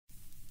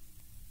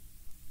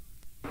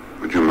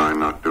Would you mind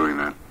not doing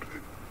that?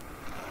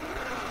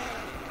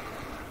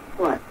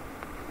 What?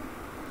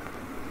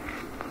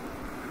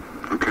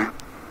 Okay.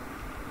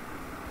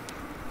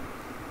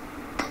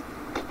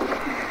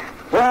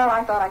 Well,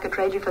 I thought I could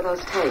trade you for those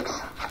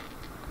tapes.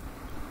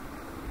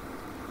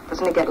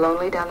 Doesn't it get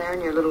lonely down there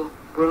in your little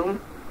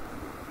room?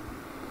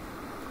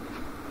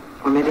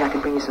 Or maybe I can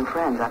bring you some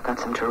friends. I've got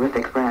some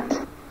terrific friends.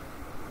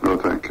 No,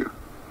 thank you.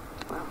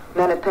 Well,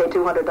 men have paid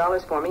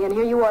 $200 for me, and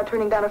here you are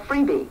turning down a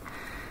freebie.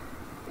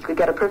 You could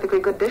get a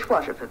perfectly good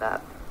dishwasher for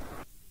that.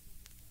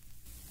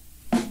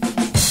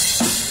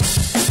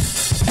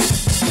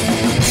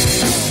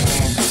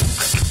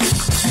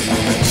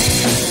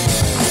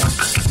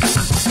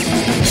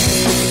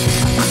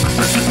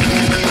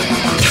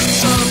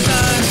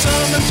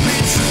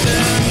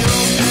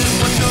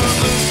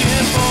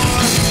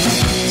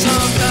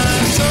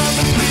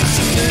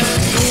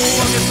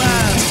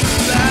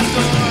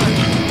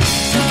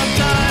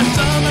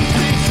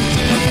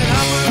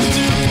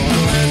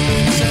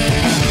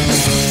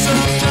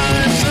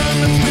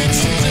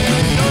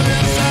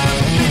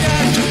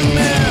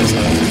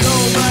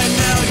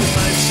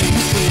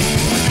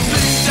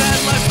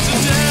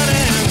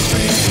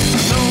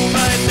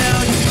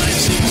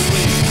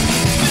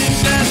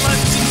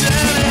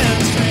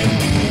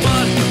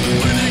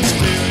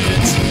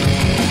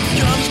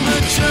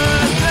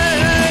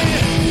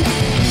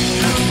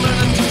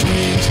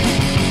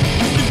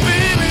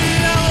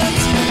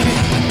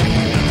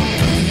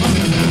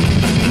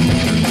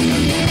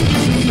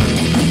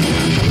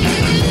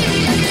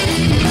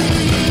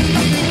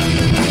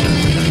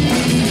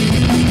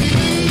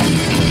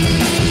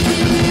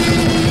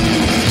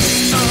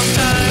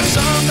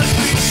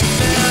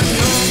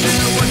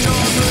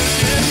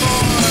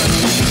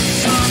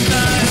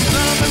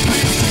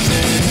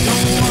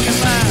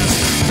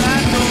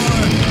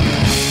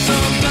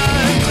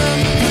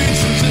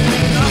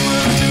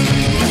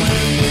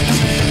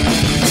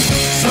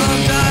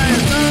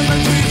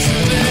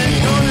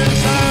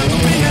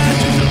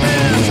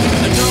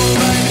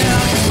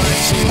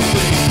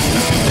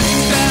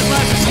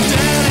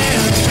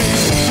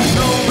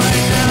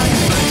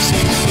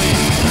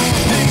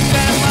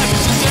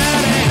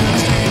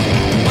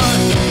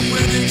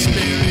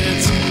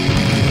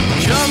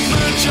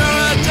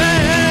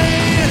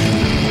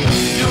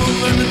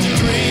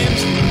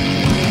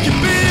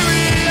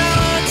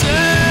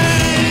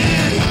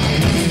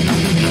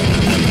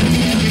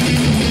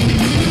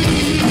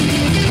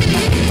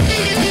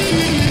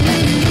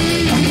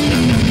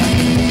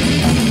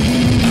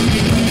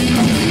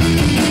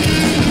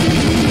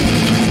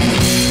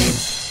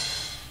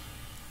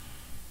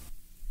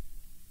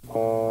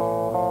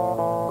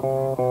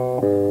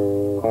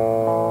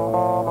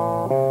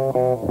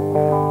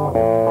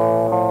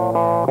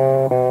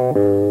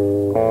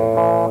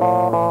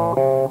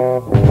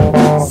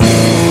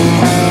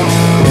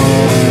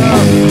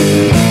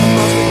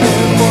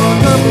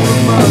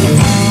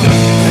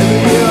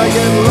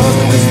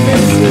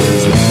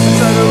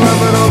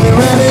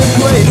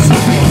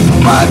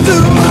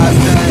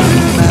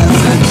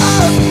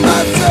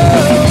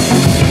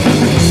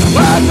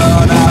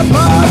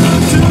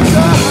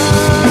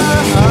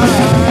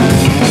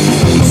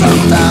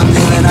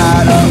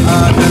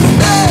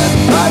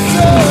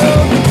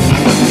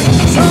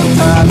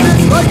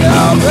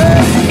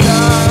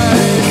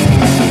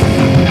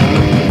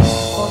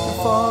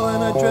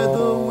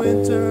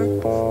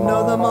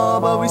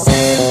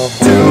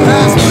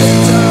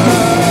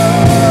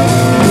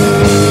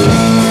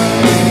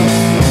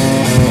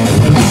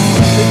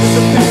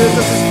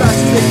 Just as fast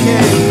as they can.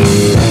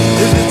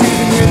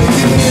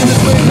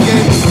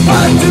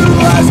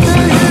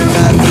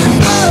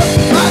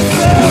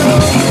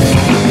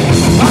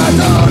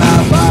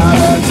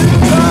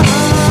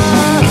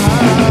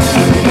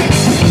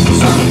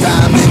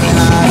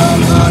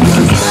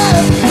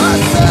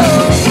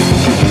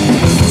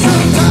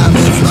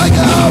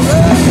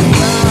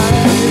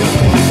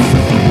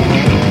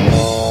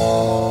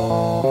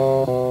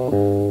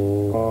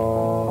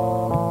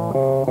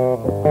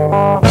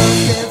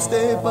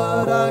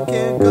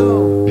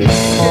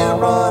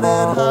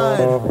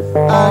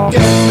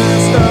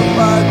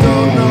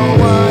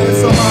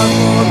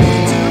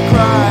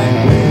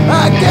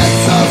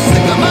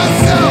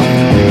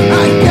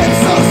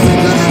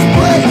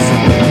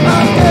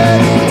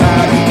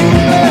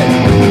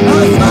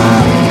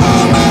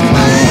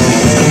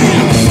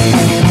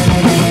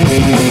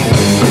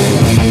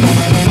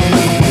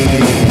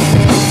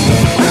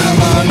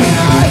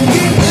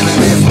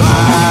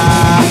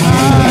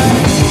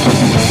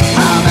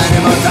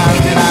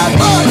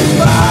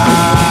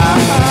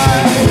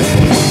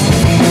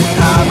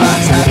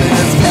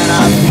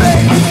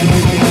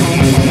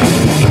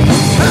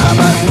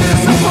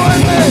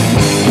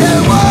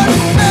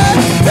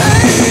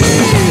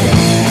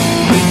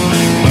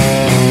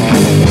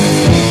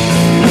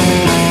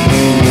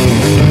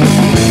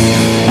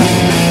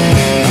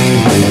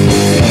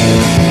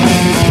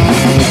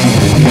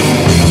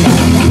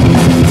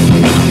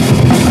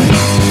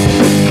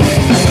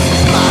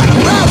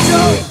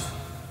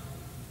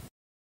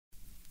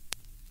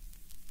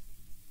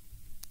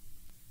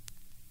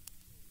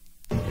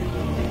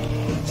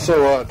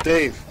 So,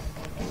 Dave,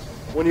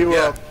 when you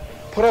Yeah.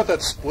 put out that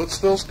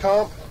Splitsvilles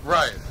comp,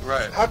 Right.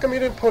 how come you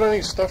didn't put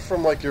any stuff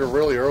from like your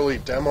really early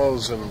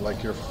demos and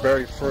like your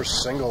very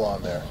first single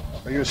on there?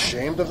 Are you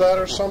ashamed of that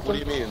or something?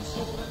 What do you mean?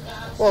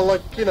 Well,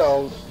 like, you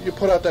know, you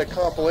put out that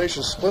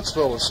compilation,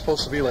 Splitsville was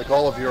supposed to be like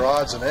all of your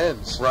odds and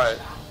ends. Right.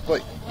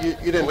 But you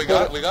didn't We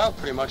put got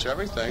pretty much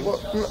everything. Well,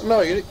 no,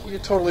 you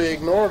totally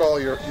ignored all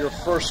your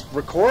first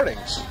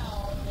recordings.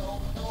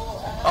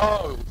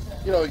 Oh,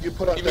 You know, you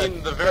put out you that...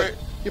 mean the very...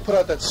 You put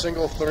out that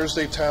single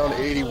Thursday Town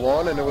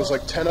 81, and there was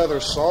like 10 other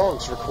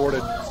songs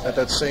recorded at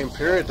that same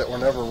period that were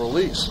never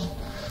released.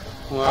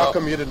 Well, How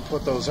come you didn't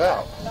put those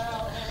out?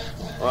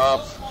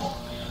 Well,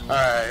 all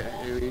right.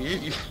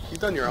 You've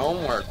done your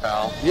homework,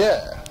 pal.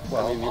 Yeah.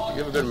 Well, I mean,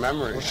 you have a good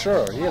memory. well,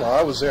 sure. You know,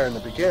 I was there in the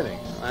beginning.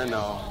 I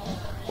know.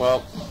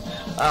 Well,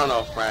 I don't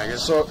know, Frank. That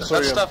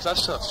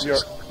stuff's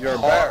You're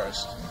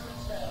embarrassed.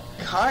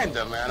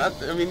 Kinda, man.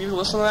 I mean, you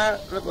listen to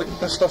that? Like,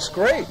 That stuff's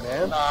great,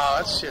 man. nah,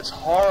 that shit's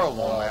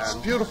horrible, It's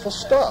man. beautiful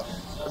stuff.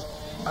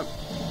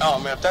 Oh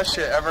man, if that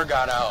shit ever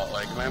got out,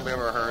 like, anybody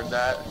ever heard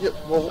that? Yeah,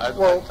 well,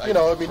 I'd you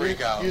know, I mean,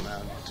 freak out, you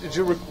man. did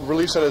you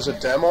release it as a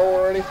demo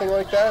or anything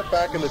like that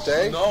back in the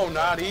day? No,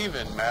 not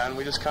even, man.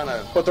 We just kind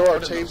of. But there are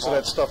tapes of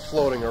that stuff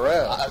floating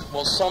around.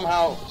 Well,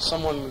 somehow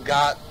someone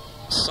got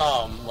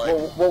some. Like,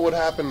 Well, what would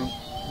happen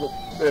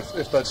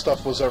if that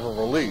stuff was ever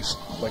released?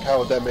 Like, how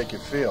would that make you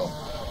feel?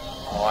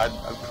 oh, I'd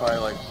probably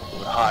like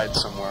would hide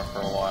somewhere for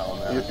a while,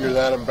 man. You're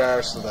that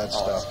embarrassed of that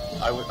stuff.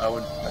 I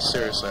would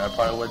seriously. I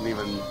probably wouldn't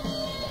even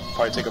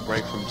probably take a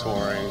break from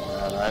touring,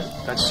 man.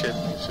 That shit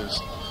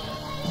just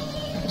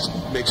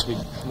makes me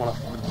want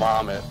to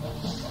vomit.